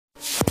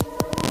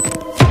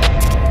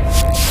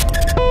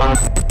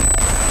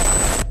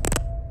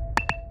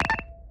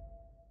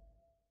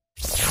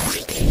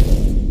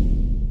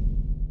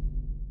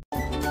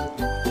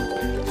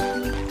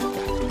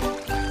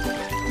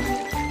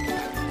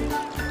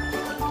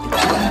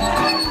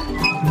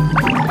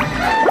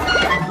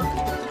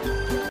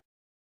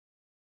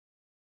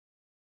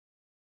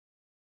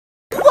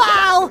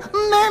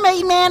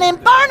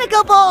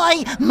Barnacle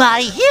Boy,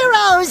 my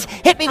heroes!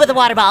 Hit me with a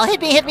water ball.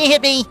 Hit me, hit me,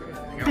 hit me.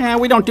 Yeah,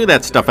 we don't do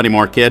that stuff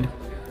anymore, kid.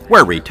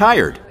 We're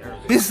retired.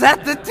 Is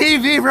that the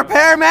TV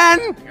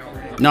repairman?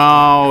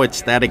 No,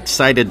 it's that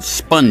excited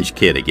sponge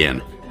kid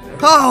again.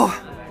 Oh,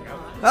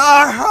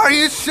 are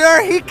you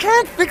sure he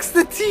can't fix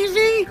the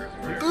TV?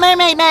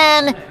 Mermaid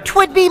Man,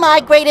 'twould be my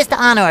greatest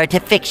honor to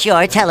fix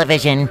your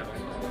television.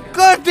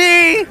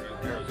 Goody!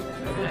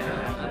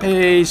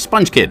 Hey,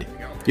 sponge kid,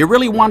 you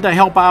really want to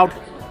help out?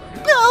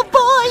 Oh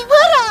boy,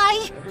 would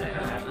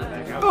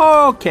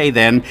I! Okay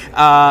then,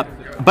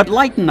 but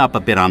lighten up a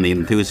bit on the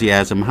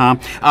enthusiasm, huh?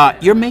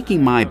 You're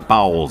making my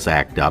bowels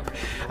act up.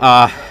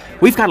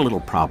 We've got a little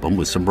problem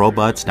with some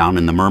robots down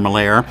in the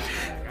MERMALAIR.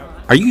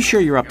 Are you sure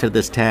you're up to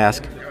this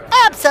task?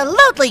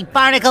 Absolutely,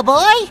 Barnacle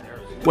Boy!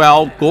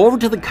 Well, go over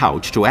to the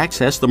couch to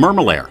access the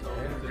MERMALAIR.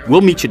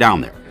 We'll meet you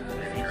down there.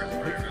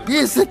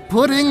 Is it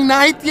pudding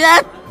night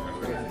yet?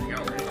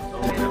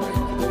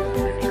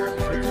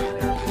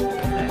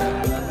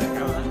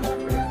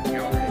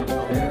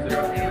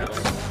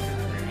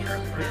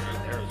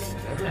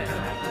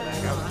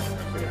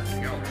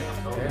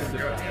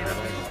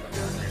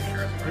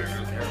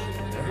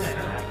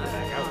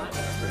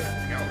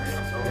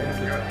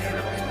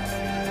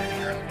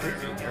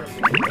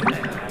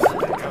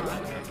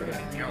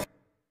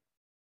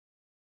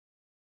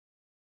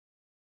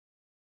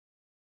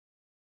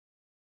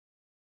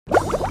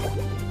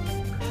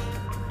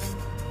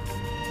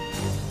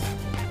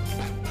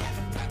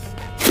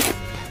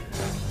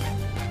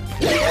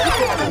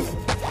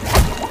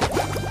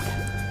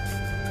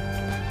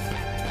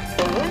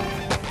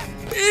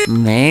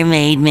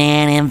 Mermaid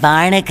Man and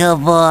Barnacle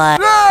Boy.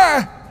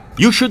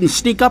 You shouldn't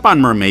sneak up on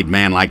Mermaid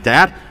Man like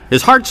that.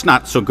 His heart's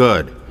not so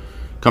good.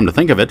 Come to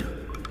think of it,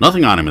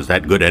 nothing on him is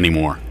that good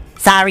anymore.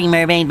 Sorry,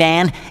 Mermaid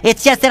Man.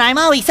 It's just that I'm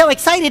always so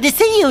excited to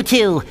see you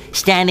two.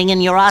 Standing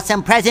in your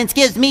awesome presence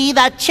gives me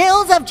the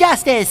chills of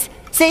justice.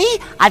 See?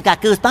 I've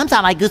got goosebumps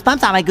on my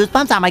goosebumps on my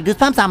goosebumps on my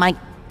goosebumps on my...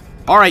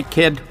 All right,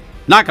 kid,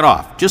 knock it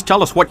off. Just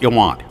tell us what you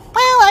want. Well,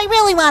 I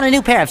really want a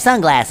new pair of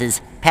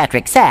sunglasses.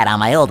 Patrick sat on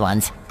my old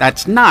ones.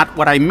 That's not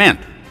what I meant.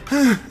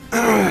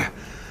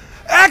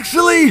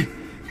 Actually,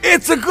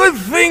 it's a good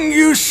thing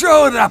you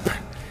showed up,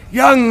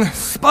 young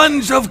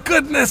sponge of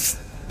goodness.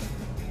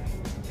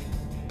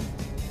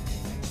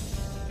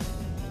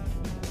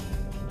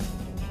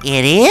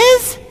 It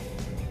is?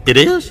 It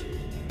is?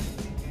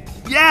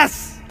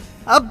 Yes!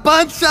 A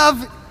bunch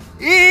of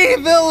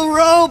evil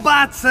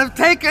robots have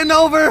taken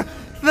over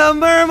the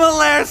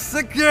MERMALAIR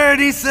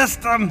security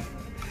system.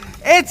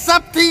 It's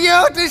up to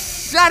you to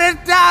shut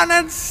it down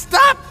and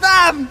stop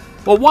them!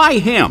 Well, why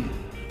him?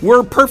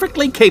 We're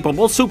perfectly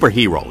capable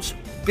superheroes.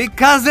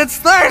 Because it's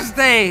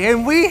Thursday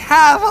and we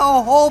have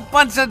a whole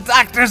bunch of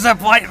doctor's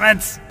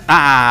appointments.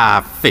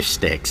 Ah, fish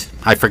sticks.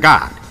 I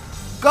forgot.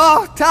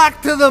 Go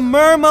talk to the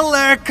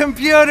MERMALAIR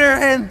computer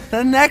in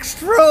the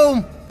next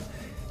room.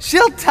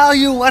 She'll tell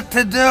you what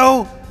to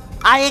do.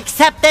 I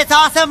accept this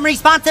awesome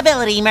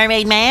responsibility,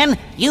 Mermaid Man.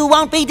 You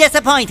won't be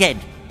disappointed.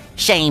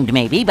 Shamed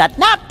maybe, but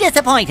not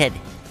disappointed.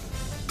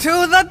 To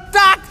the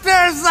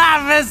doctor's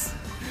office!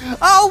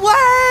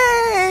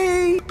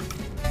 Away!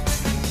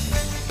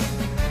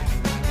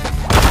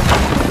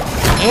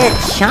 It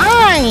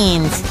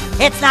shines!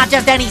 It's not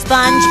just any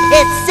sponge,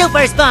 it's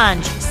Super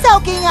Sponge,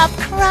 soaking up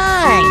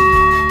crime!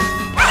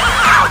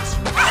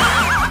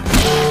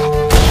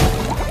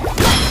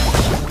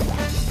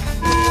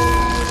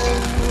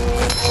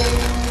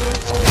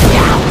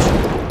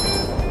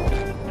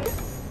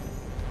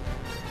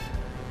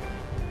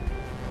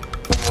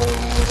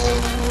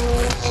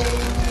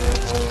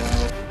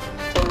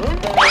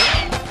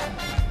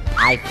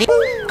 I feel...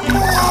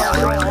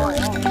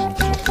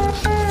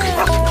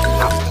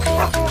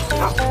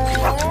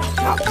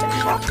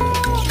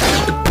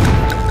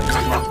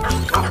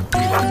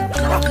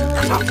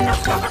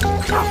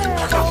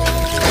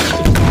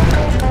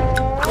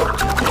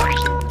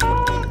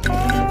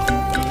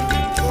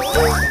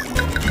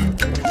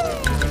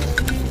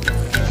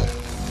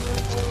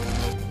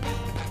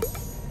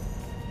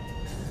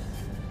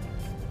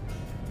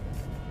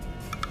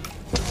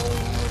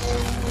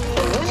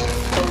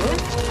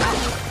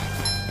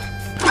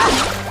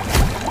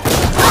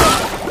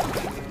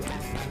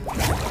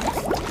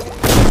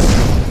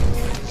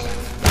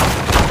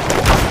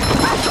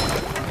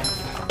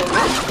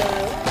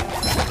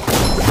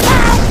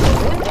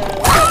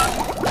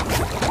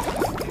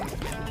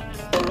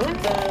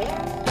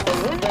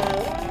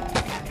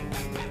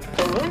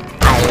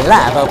 I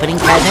love opening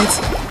presents.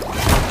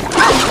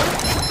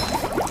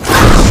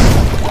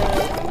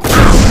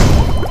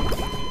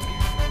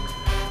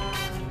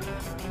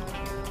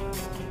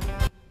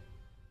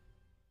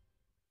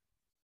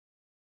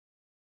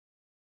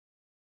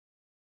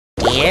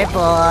 Here,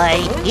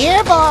 boy.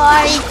 Here,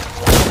 boy.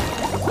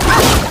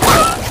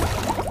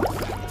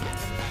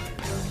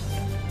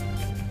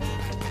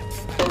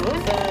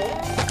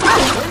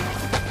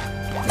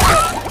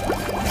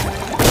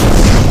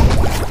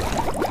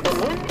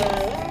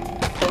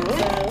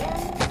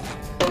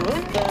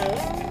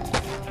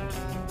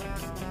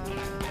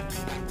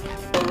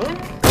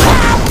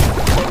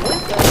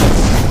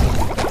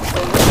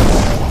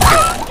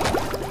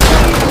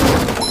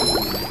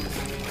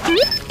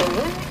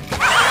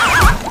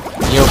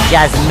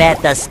 just met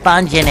the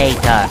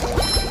Sponginator.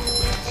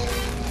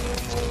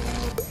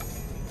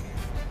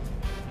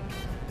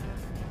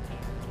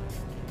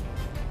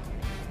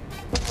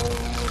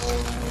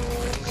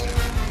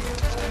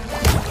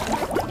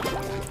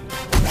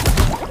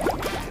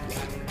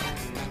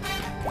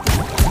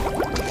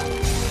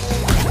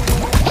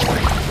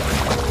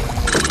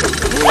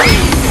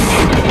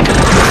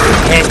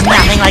 There's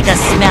nothing like the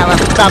smell of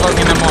bubbles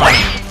in the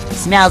morning.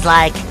 Smells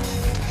like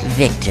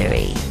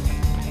victory.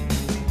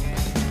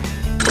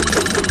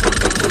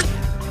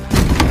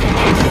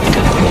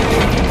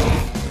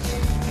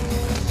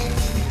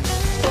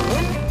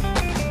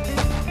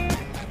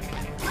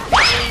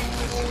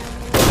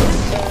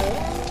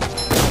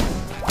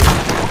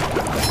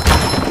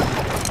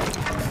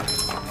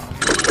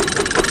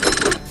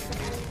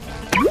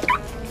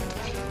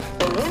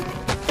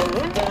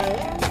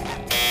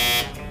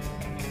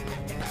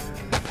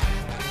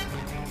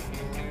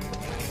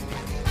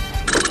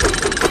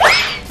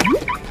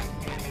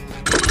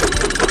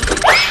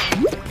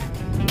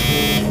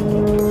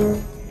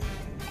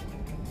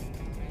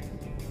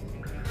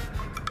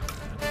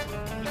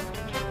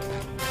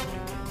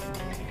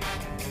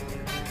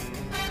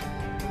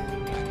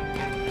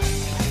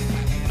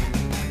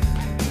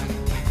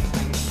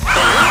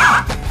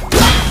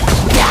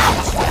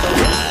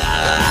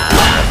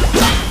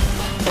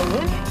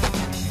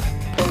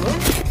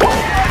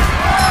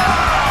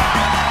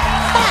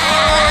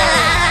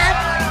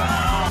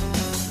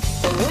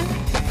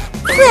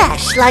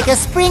 Fresh like a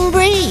spring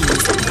breeze.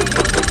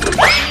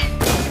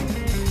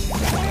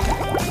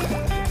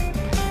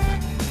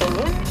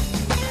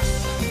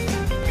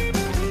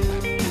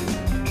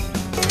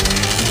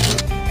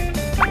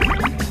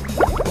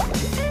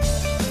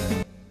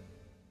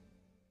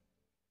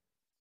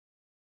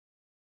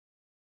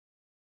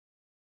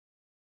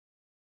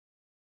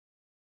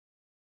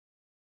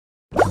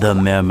 The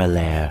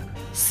MERMALAIR,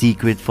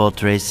 secret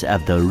fortress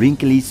of the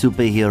wrinkly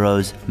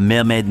superheroes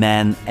Mermaid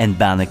Man and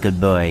Barnacle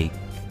Boy.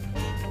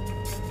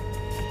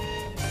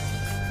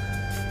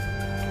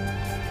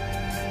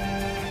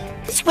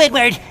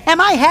 Squidward,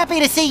 am I happy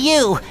to see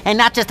you? And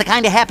not just the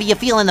kind of happy you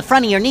feel in the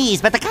front of your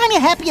knees, but the kind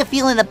of happy you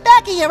feel in the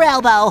back of your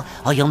elbow.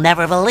 Oh, you'll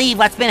never believe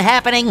what's been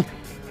happening.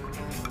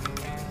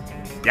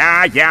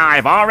 Yeah,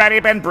 I've already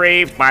been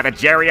briefed by the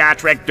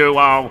geriatric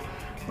duo.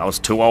 Those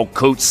two old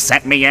coots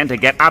sent me in to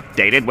get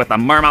updated with the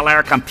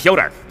MERMALAIR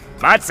computer.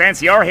 But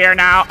since you're here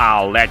now,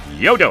 I'll let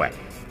you do it.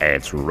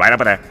 It's right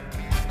over there.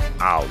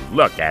 Oh,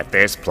 look at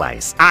this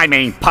place. I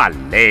mean,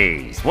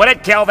 please. Would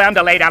it kill them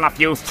to lay down a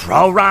few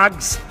throw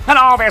rugs? And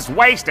all this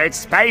wasted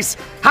space?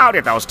 How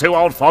did those two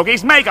old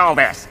fogies make all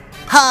this?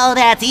 Oh,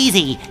 that's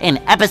easy. In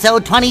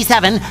episode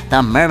 27,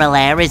 the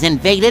MERMALAIR is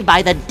invaded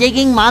by the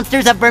digging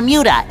monsters of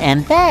Bermuda,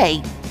 and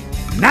they...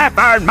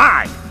 Never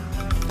mind!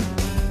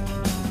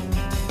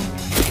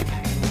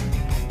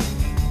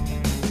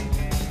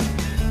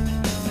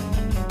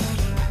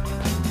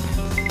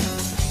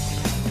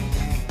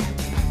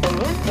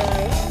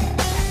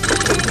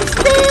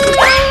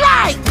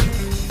 Right!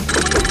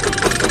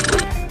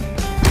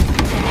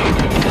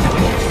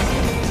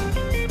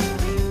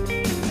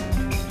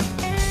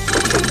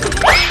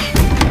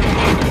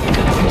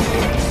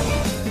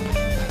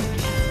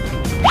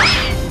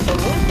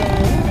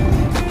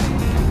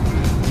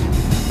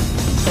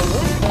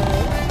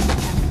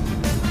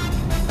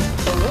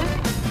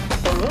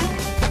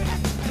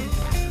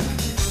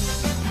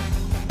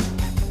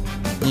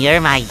 You're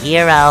my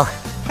hero.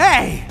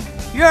 Hey,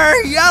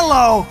 you're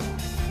yellow.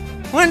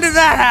 When did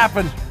that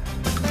happen?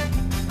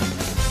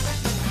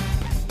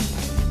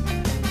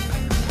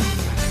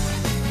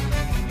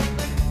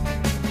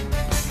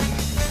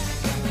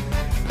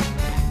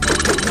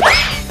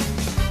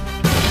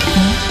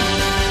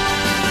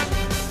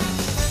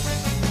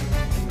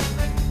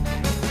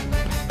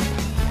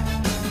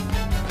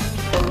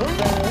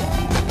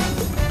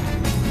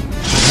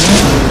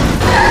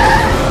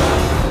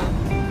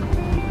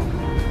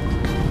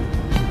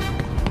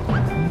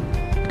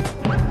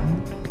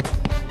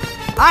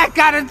 I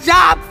got a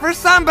job for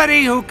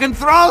somebody who can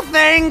throw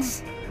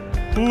things.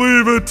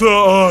 Leave it to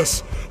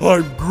us.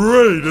 I'm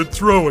great at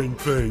throwing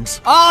things.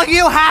 All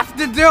you have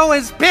to do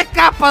is pick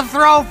up a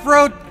throw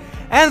fruit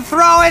and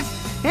throw it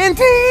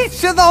into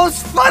each of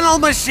those funnel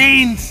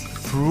machines.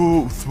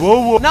 Throw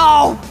what?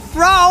 No,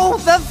 throw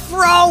the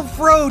throw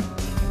fruit.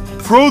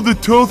 Throw the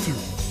tofu.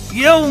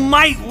 You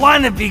might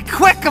want to be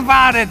quick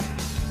about it.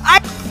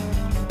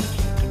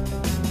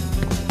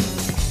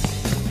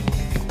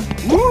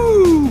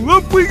 Woo!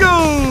 Up we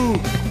go!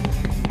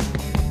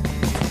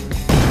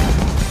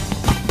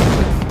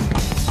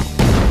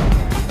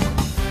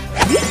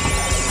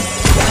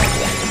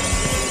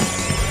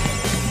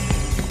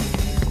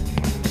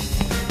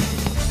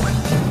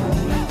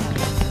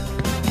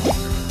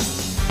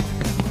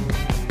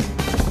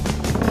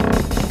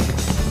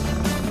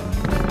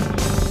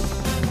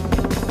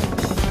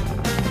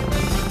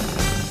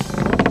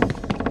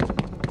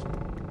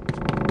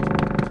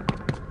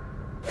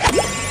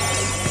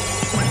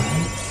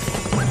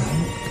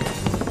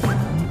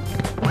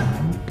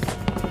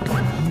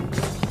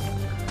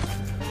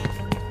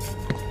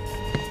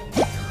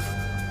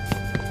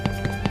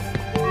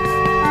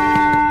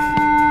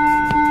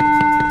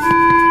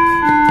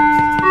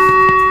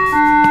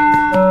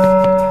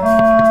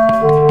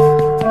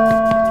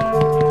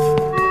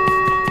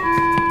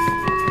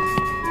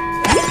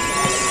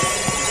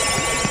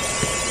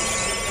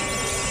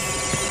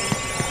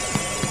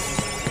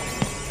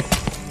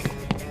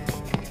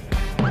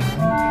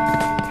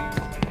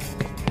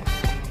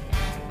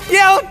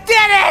 You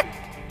did it!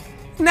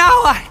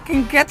 Now I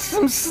can get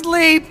some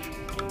sleep.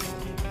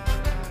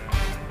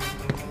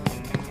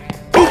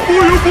 Oh boy,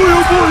 oh boy,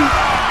 oh boy!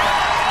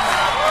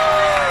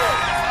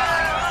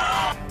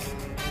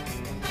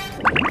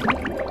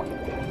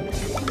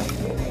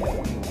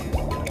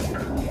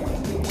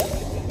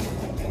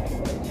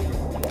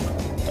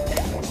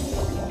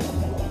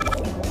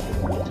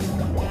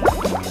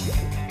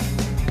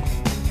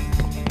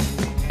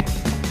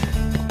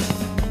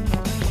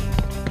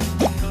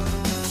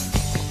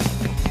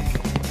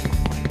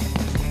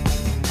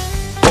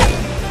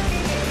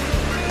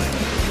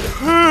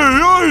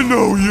 I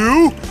know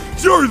you!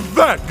 You're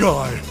that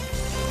guy!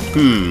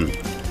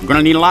 We're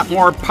gonna need a lot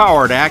more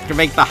power to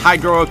activate the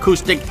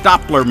hydroacoustic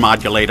Doppler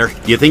modulator.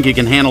 You think you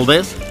can handle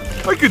this?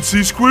 I can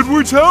see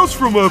Squidward's house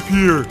from up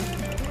here.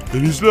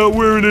 And he's not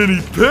wearing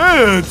any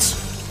pants.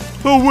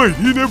 Oh wait,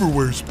 he never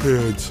wears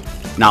pants.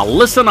 Now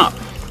listen up.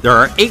 There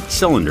are 8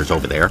 cylinders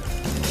over there.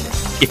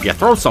 If you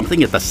throw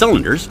something at the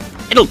cylinders,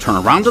 it'll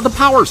turn around to the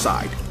power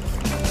side.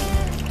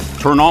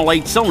 Turn all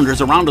 8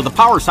 cylinders around to the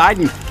power side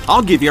and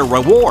I'll give you a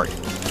reward.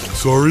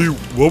 Sorry,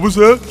 what was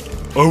that?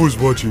 I was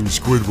watching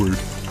Squidward.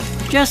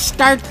 Just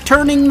start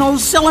turning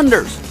those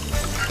cylinders.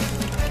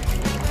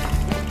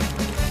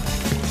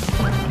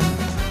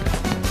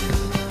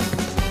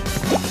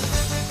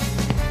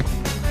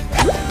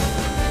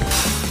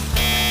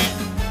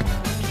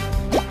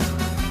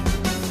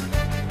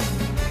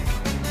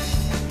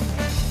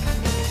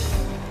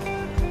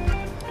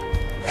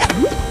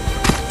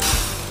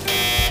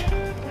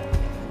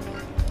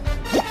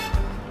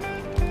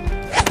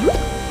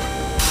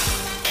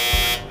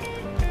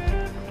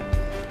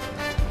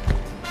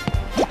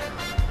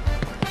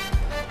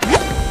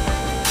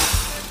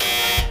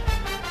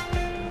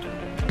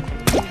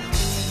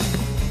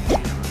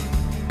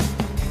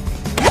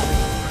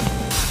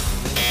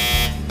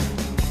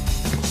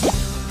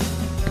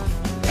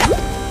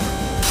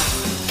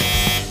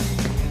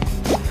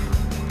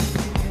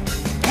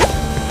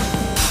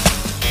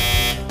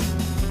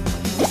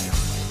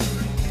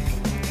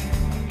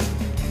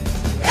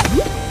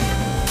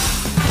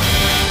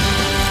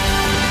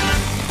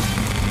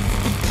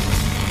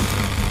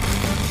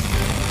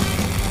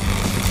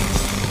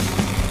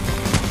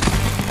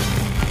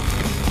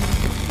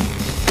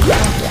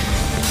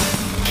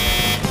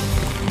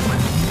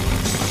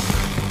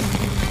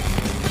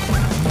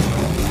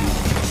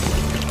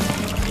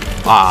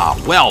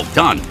 Ah, well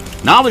done.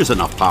 Now there's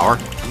enough power.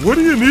 What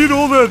do you need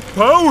all that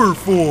power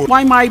for?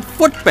 Why, my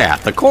foot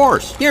bath, of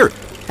course. Here,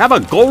 have a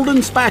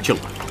golden spatula.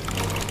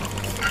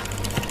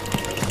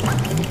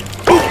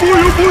 Oh boy,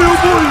 oh boy,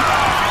 oh boy!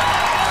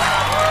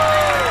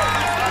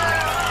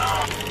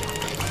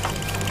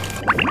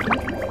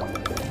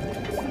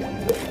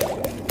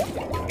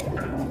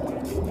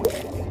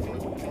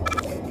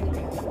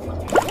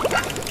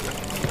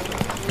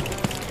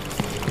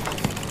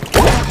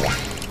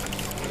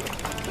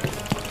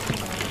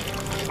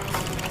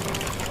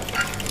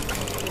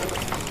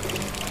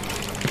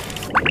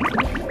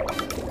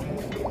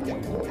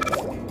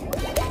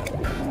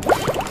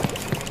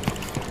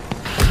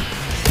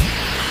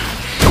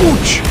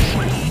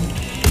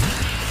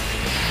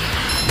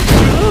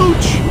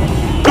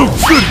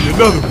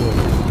 Another one.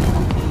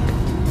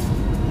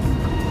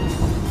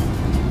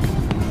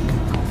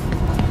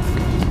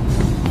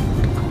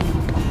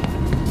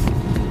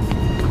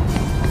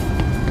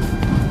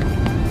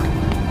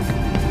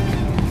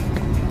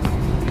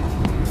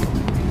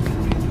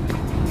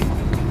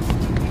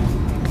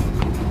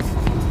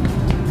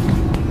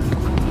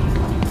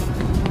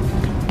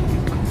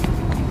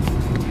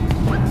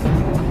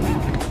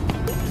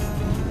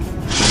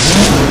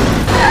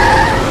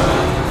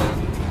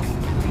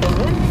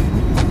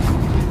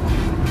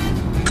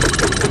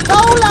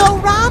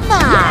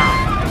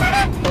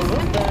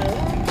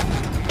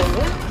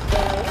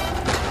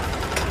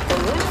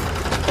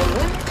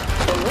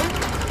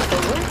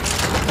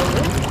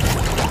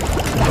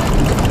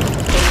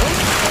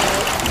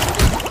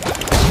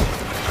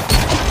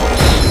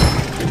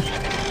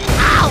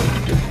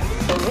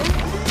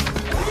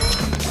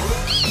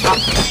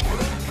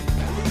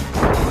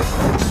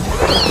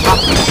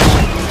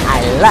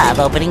 I love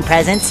opening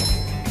presents.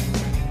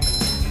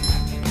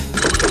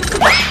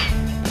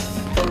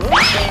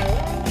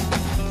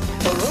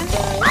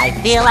 I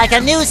feel like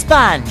a new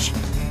sponge.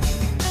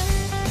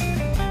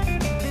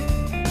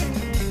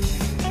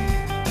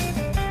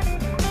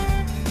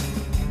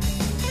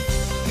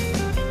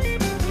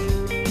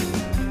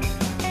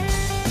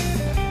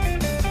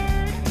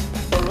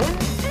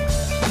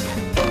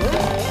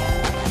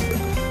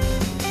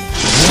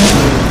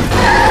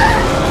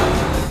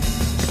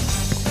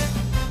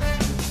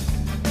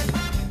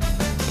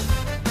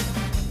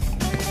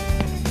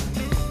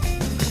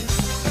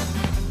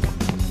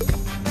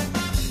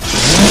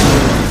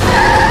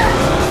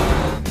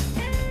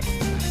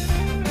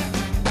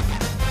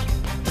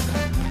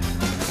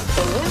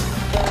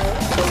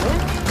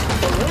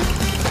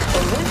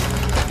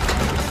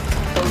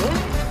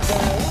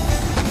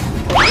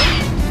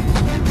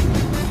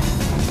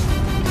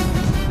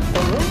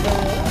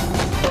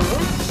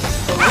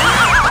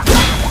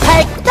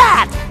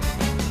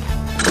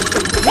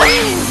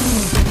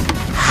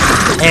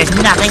 There's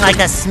nothing like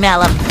the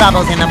smell of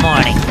bubbles in the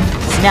morning.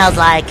 Smells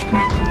like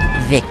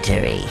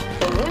victory.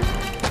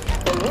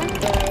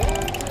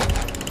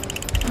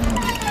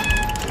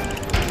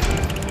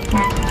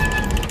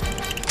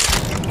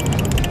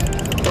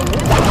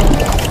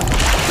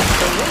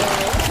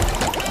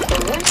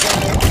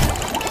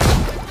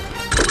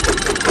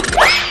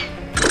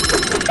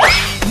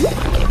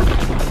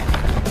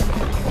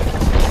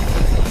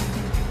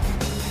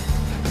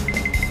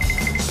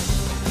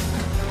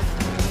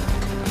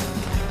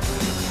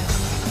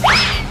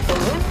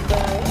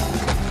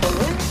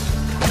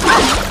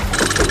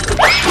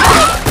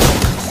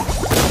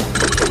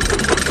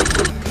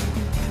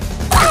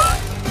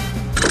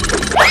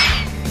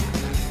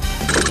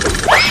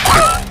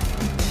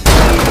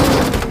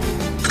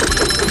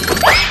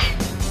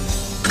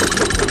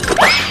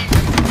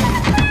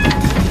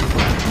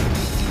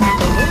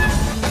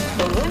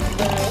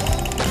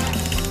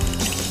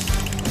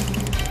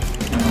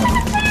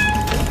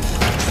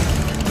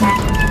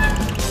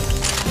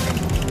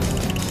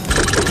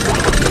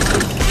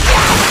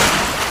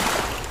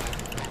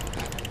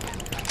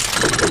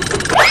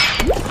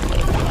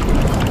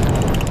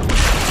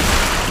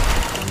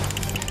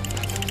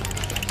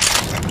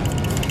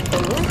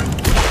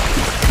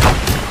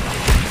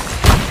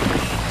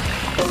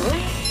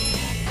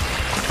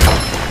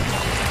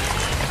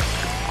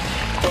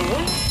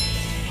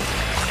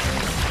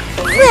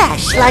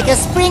 Fresh like a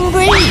spring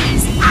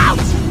breeze. Out!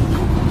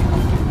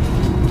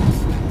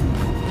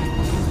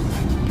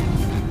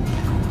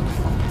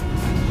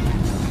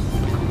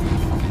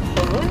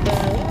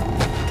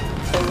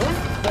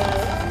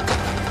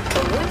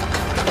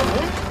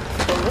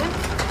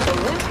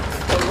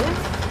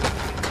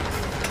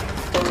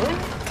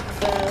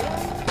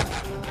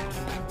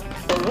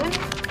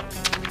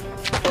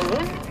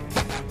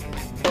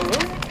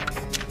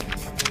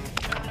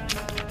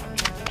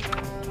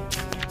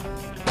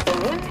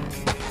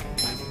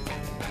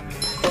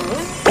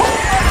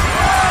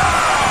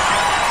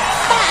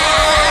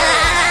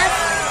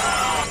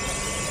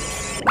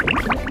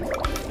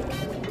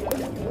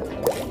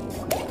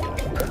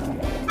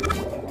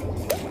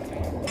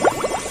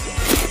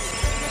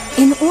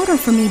 In order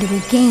for me to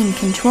regain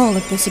control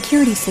of the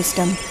security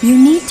system, you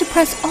need to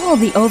press all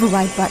the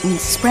override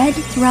buttons spread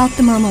throughout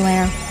the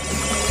MERMALAIR.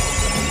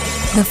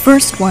 The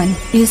first one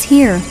is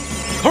here.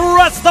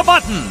 Press the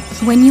button!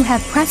 When you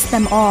have pressed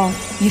them all,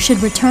 you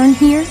should return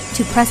here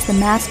to press the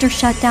master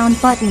shutdown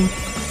button.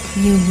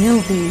 You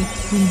will be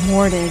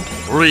rewarded.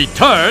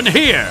 Return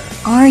here!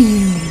 Are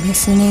you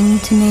listening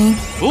to me?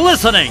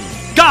 Listening!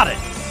 Got it!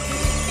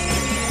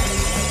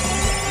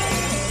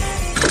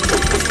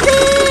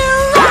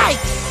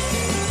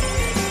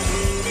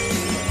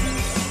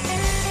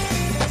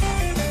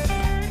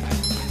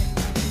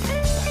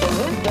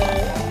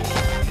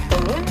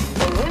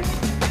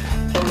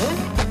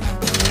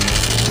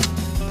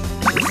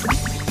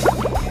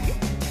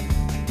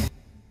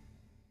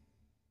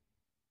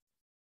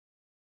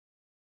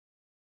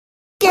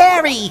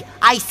 Gary,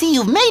 I see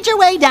you've made your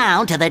way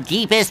down to the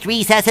deepest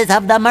recesses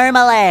of the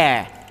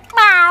MERMALAIR.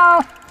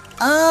 Meow.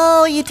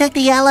 Oh, you took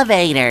the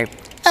elevator.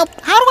 Oh,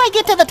 how do I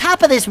get to the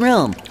top of this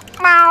room?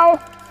 Meow.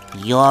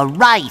 You're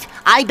right.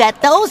 I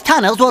bet those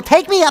tunnels will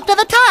take me up to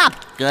the top.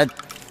 Good.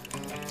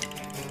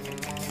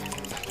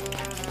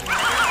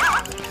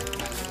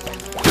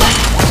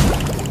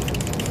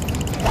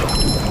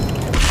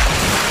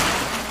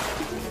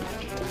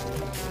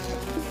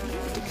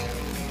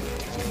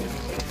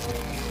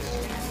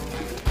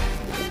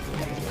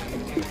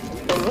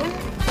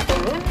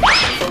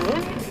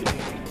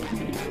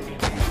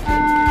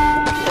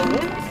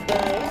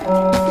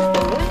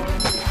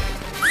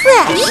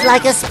 Fresh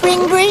like a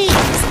spring breeze.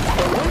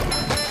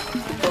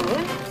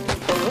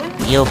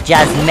 You've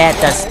just met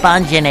the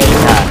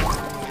Sponginator.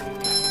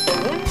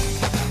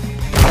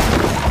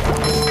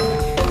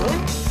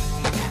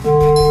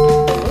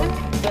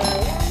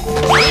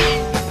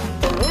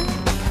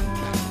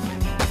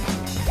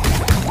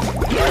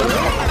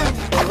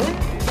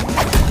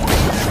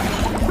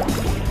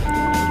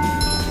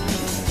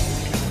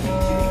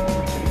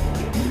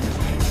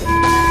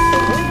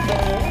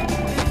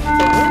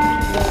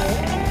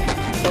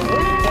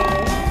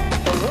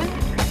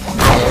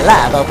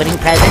 I love opening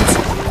presents.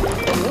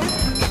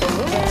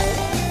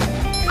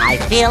 I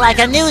feel like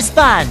a new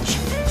sponge.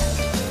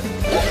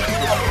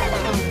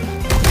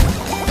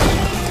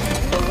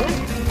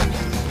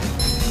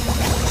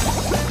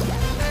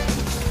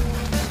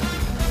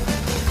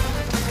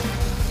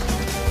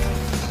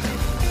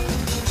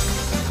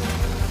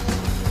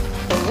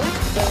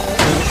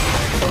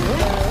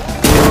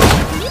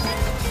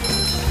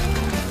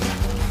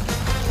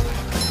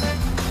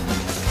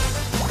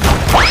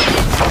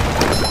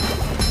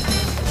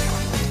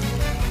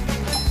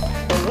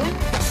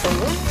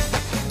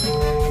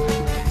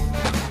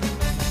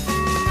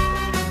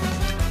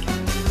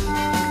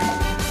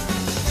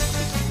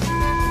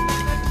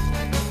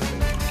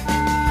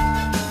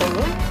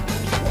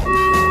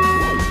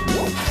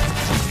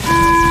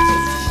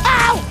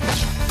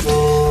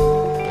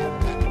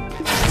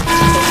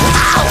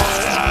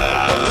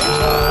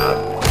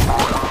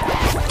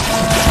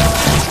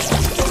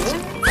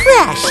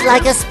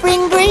 like a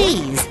spring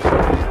breeze.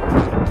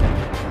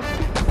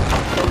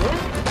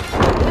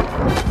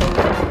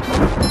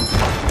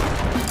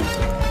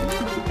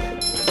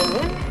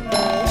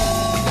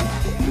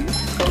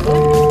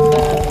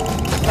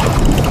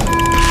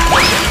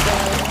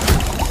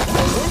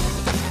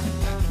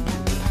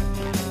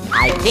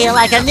 I feel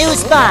like a new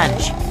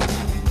sponge.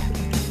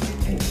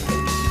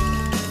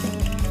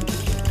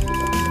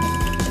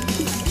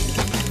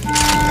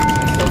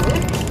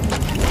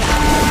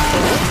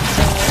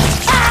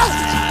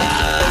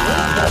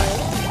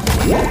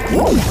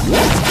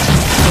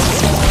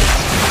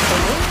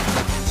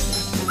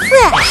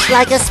 Fresh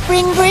like a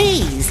spring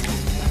breeze.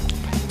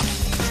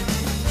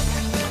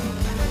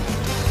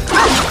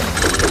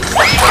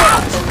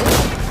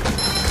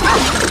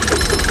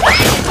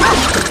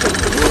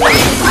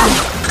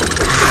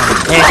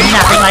 There's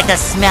nothing like the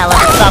smell of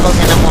bubbles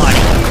in the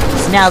morning.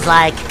 Smells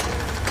like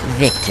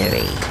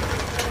victory.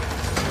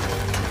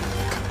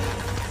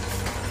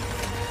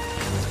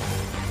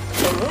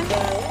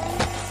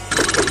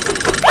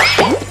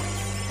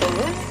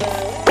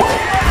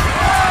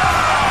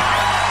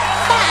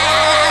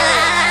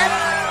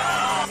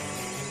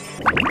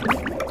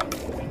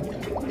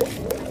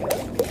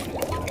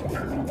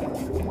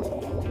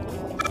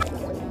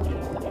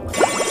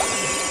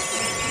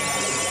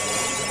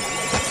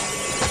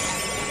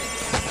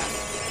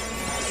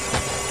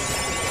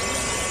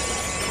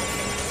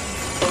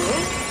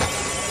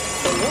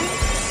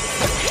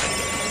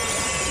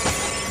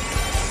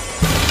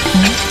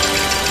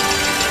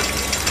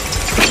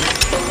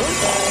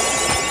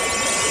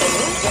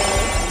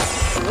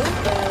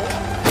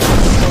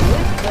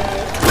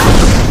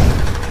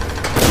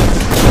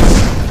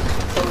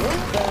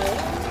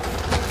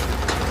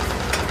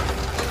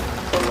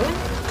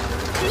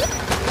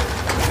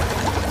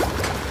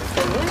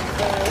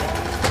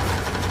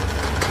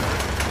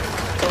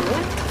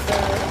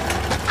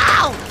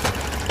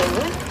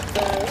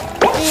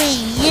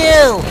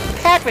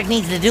 Patrick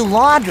needs to do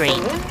laundry.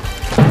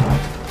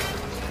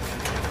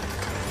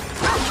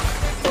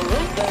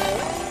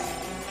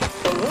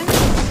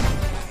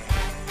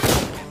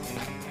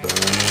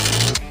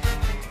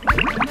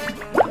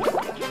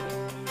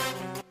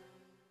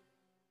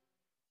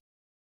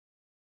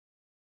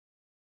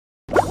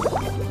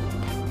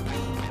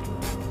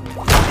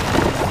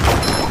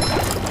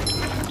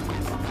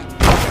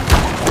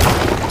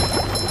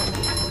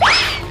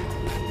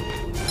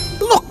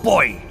 Look,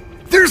 boy!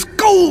 There's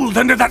gold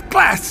under that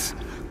glass!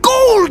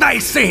 Gold, I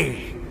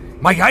say!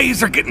 My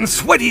eyes are getting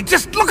sweaty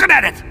just looking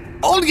at it!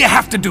 All you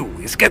have to do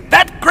is get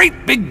that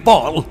great big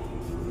ball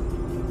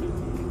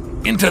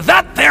into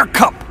that there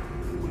cup.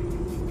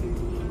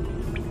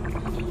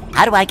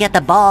 How do I get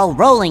the ball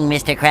rolling,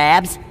 Mr.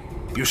 Krabs?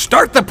 You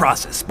start the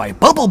process by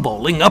bubble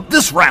bowling up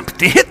this ramp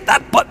to hit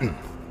that button.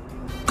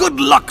 Good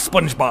luck,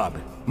 SpongeBob.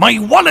 My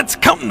wallet's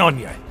counting on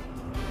you.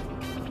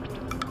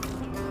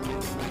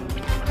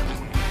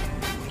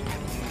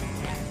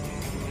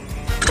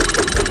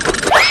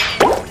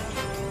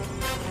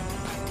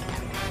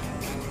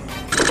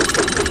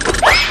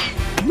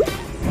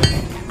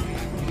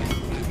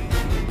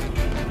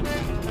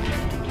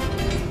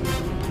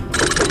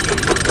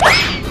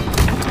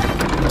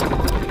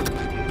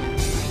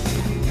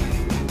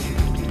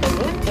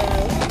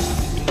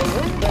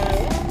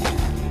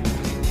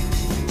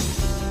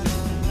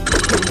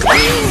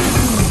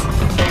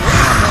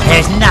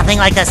 There's nothing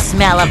like the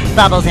smell of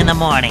bubbles in the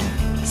morning.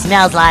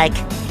 Smells like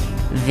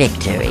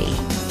victory.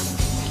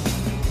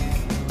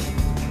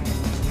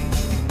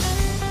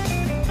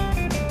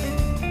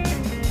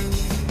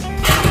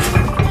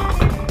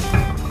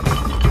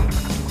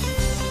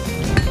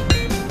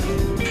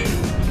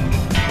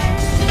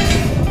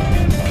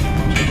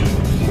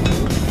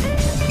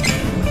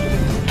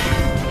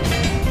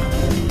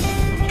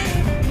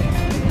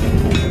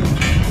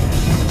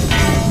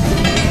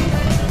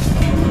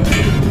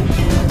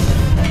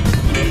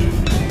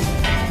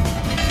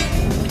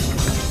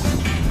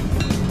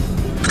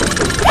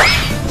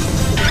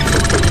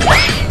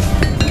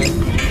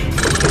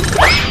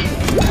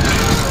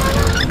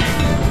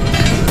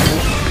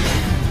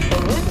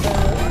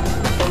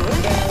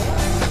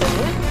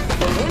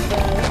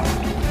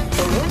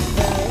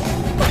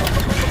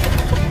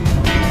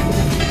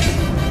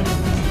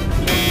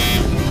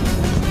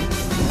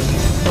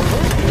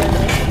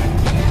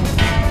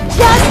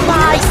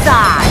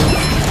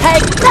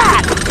 Take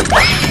that!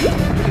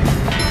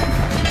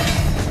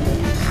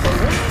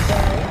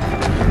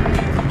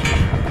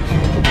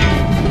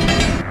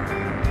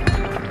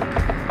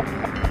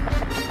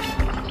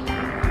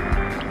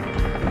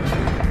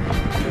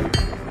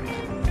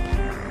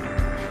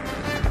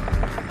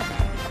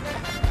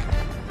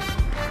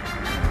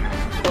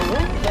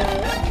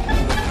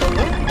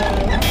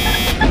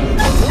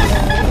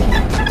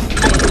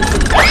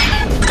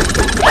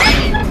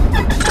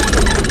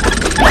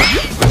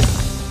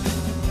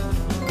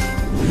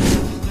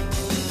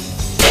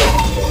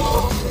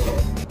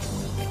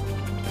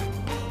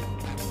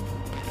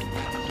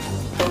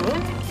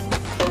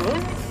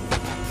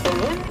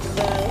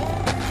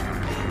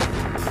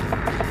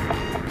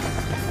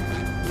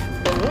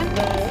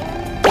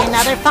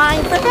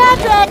 fine for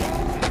Patrick!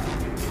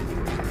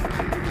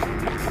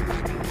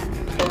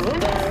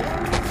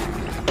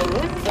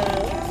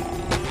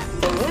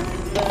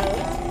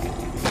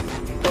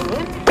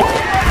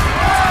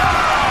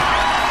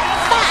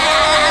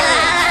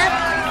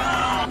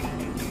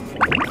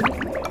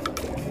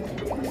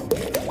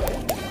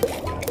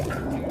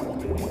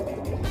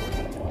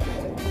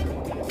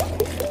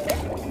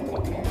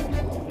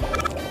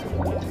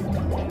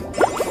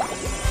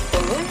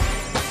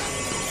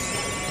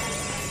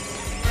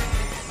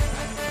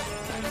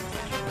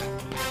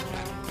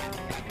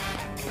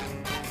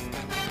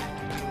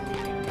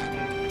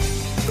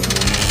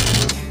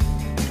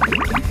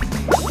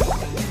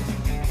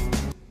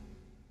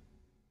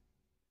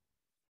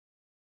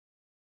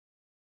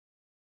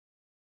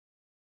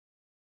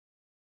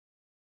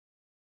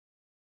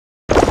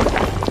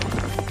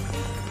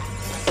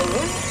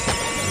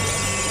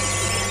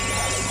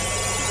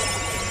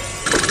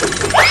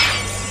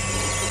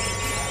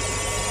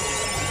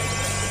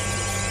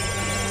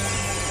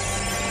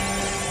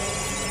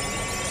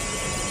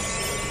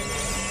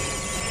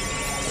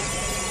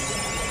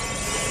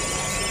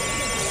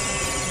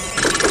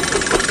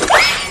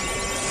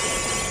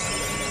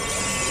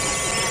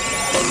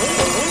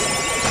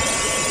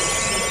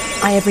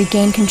 I have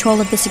regained control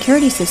of the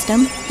security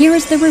system. Here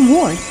is the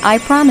reward I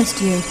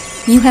promised you.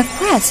 You have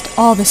pressed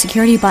all the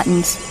security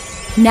buttons.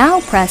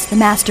 Now press the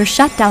master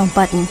shutdown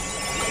button.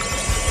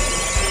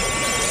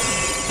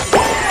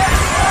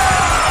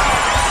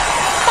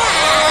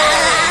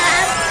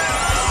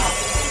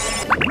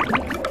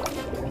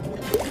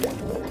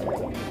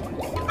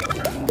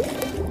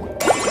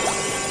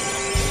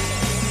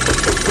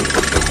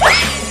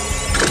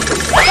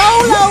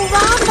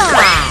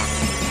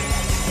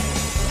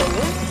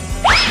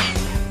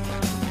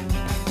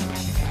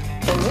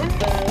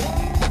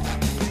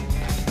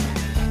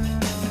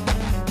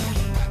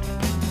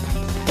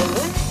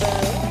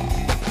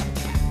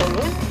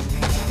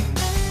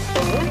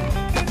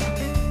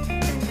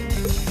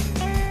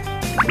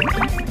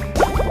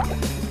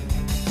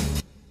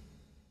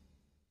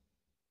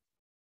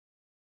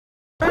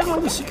 Well,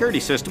 the security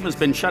system has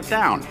been shut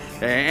down,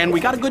 and we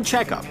got a good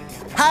checkup.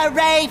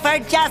 Hooray for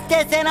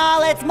justice in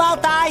all its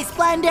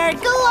multi-splendor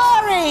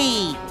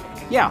glory!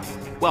 Yeah,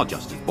 well,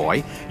 Justice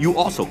Boy, you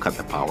also cut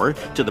the power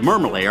to the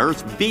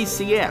MERMALAIR's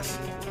VCS.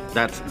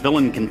 That's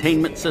Villain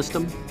Containment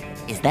System.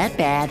 Is that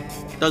bad?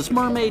 Does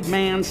Mermaid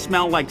Man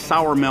smell like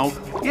sour milk?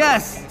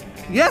 Yes!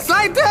 Yes,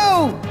 I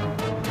do!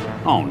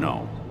 Oh,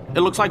 no. It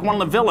looks like one of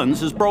the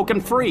villains is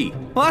broken free.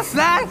 What's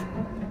that?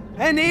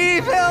 An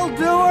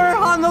evildoer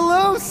on the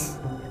loose?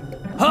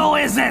 Who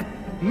is it?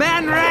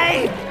 Man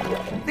Ray!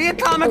 The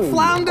atomic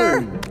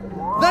flounder!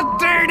 The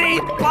dirty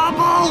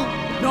bubble!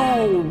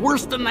 No,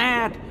 worse than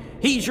that.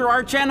 He's your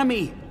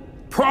archenemy,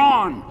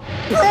 Prawn.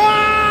 Prawn!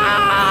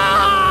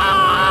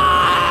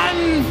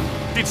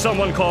 Did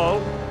someone call?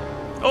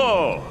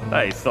 Oh,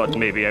 I thought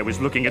maybe I was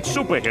looking at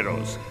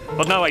superheroes.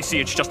 But now I see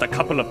it's just a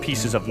couple of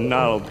pieces of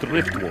gnarled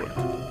driftwood.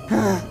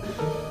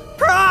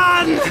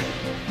 Prawn!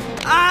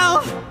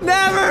 I'll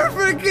never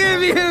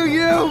forgive you,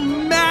 you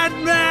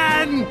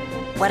madman!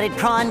 What did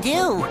Prawn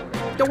do?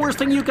 The worst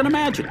thing you can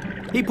imagine.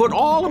 He put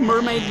all of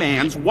Mermaid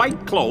Man's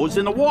white clothes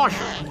in the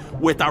washer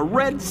with a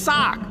red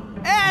sock.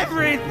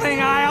 Everything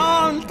I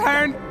own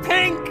turned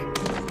pink!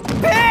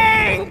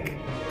 Pink!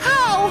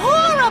 How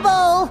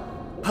horrible!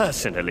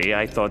 Personally,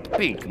 I thought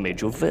pink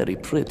made you very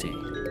pretty.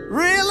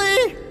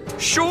 Really?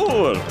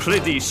 Sure,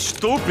 pretty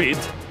stupid.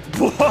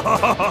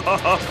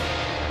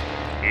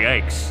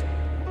 Yikes.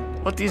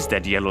 What is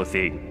that yellow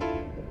thing?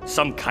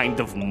 Some kind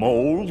of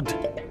mold?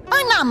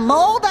 I'm not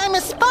mold, I'm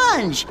a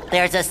sponge.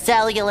 There's a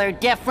cellular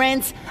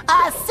difference.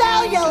 A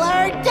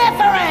cellular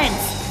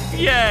difference!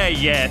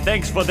 Yeah,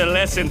 thanks for the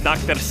lesson,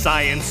 Dr.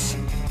 Science.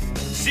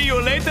 See you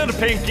later,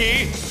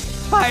 Pinky.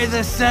 By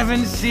the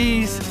 7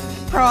 seas,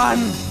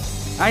 Prawn,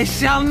 I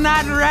shall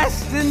not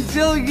rest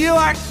until you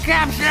are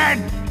captured!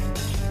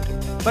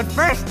 But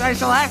first, I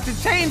shall have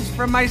to change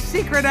from my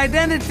secret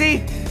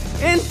identity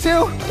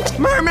into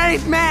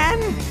Mermaid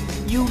Man!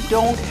 You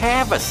don't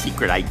have a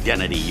secret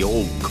identity, you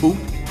old coot.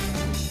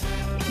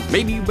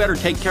 Maybe you better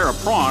take care of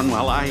Prawn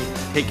while I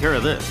take care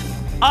of this.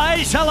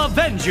 I shall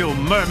avenge you,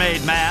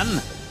 Mermaid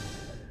Man!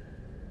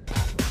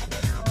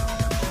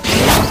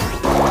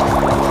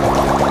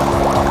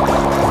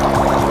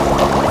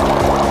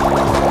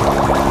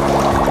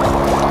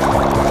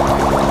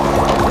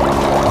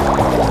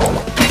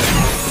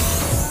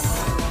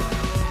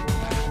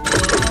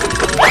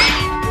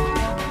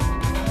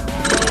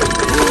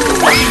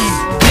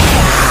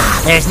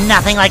 There's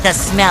nothing like the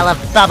smell of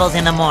bubbles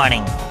in the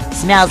morning.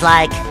 Smells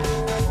like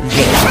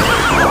this.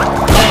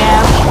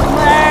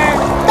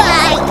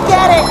 I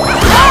get it!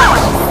 Oh,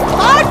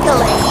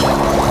 sparkly!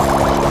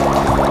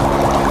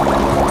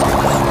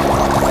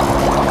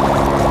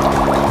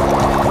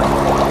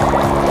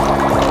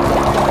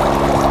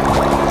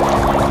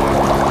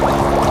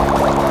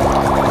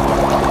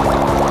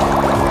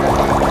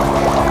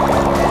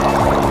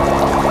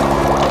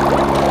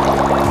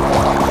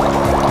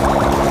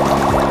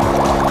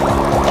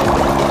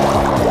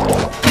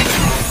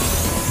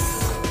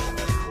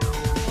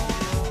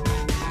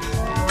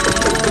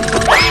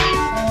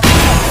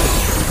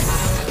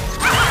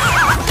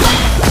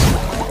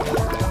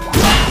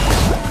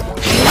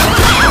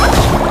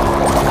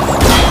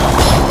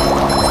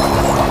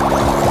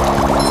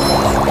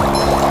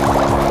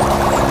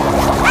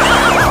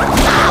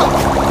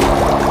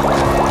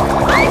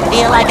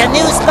 a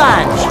new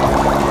sponge.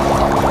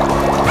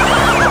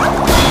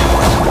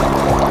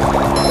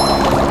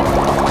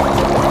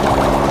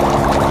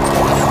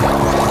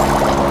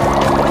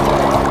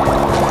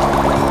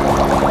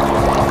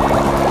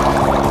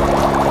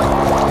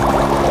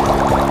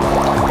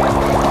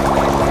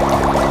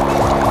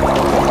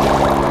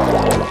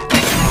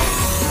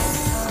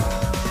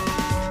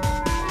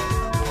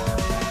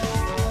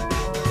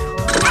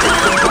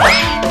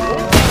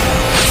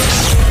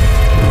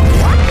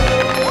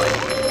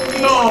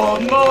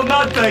 No,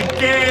 not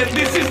again!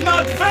 This is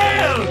not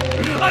fair!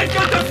 I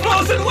got a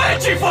frozen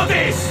wedgie for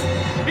this!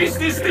 Is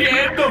this the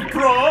end of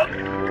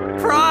Prawn?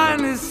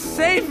 Prawn is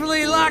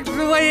safely locked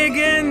away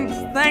again,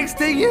 thanks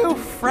to you,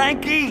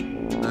 Frankie.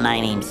 My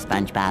name's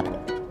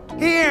SpongeBob.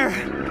 Here,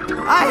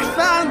 I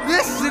found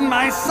this in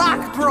my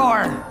sock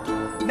drawer,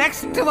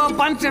 next to a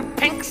bunch of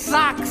pink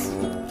socks.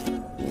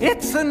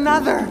 It's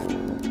another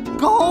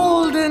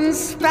golden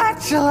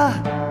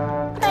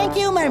spatula. Thank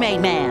you,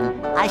 Mermaid Man.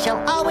 I shall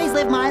always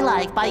live my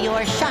life by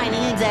your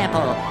shining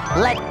example.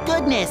 Let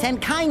goodness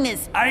and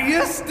kindness... Are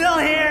you still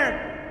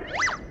here?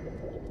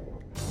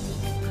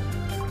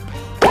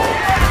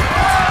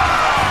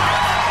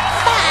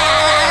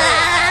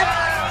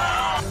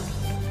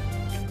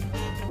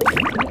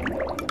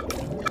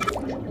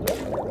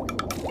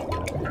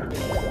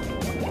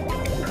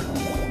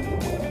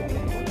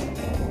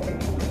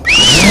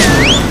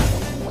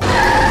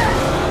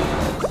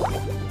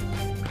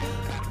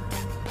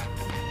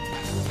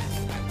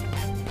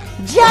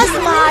 Just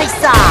my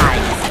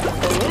size!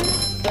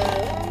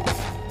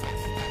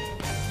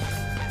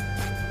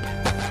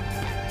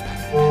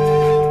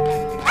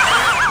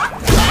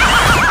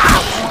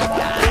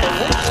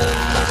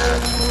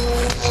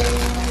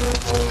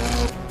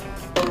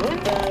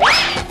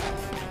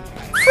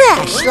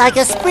 Fresh like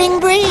a spring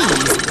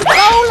breeze!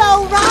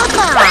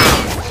 Rolo-rama!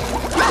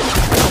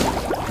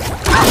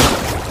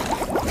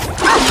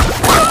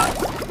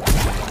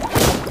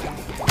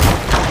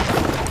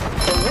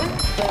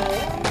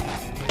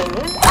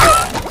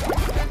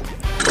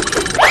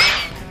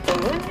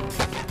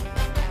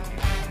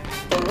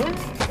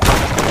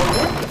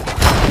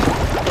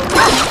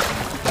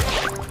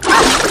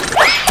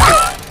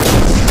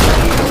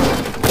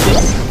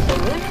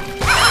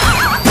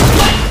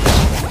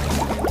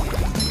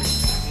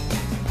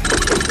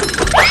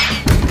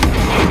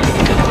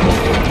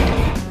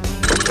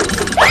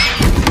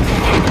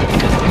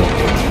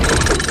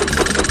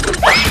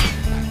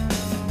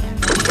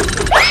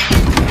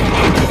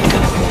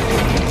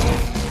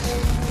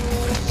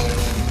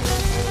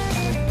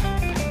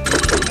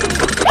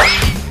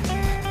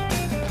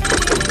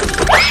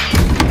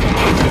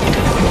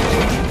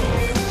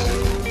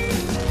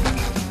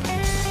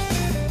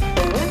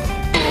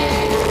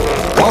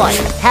 Boy,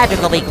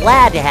 Patrick will be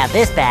glad to have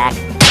this back.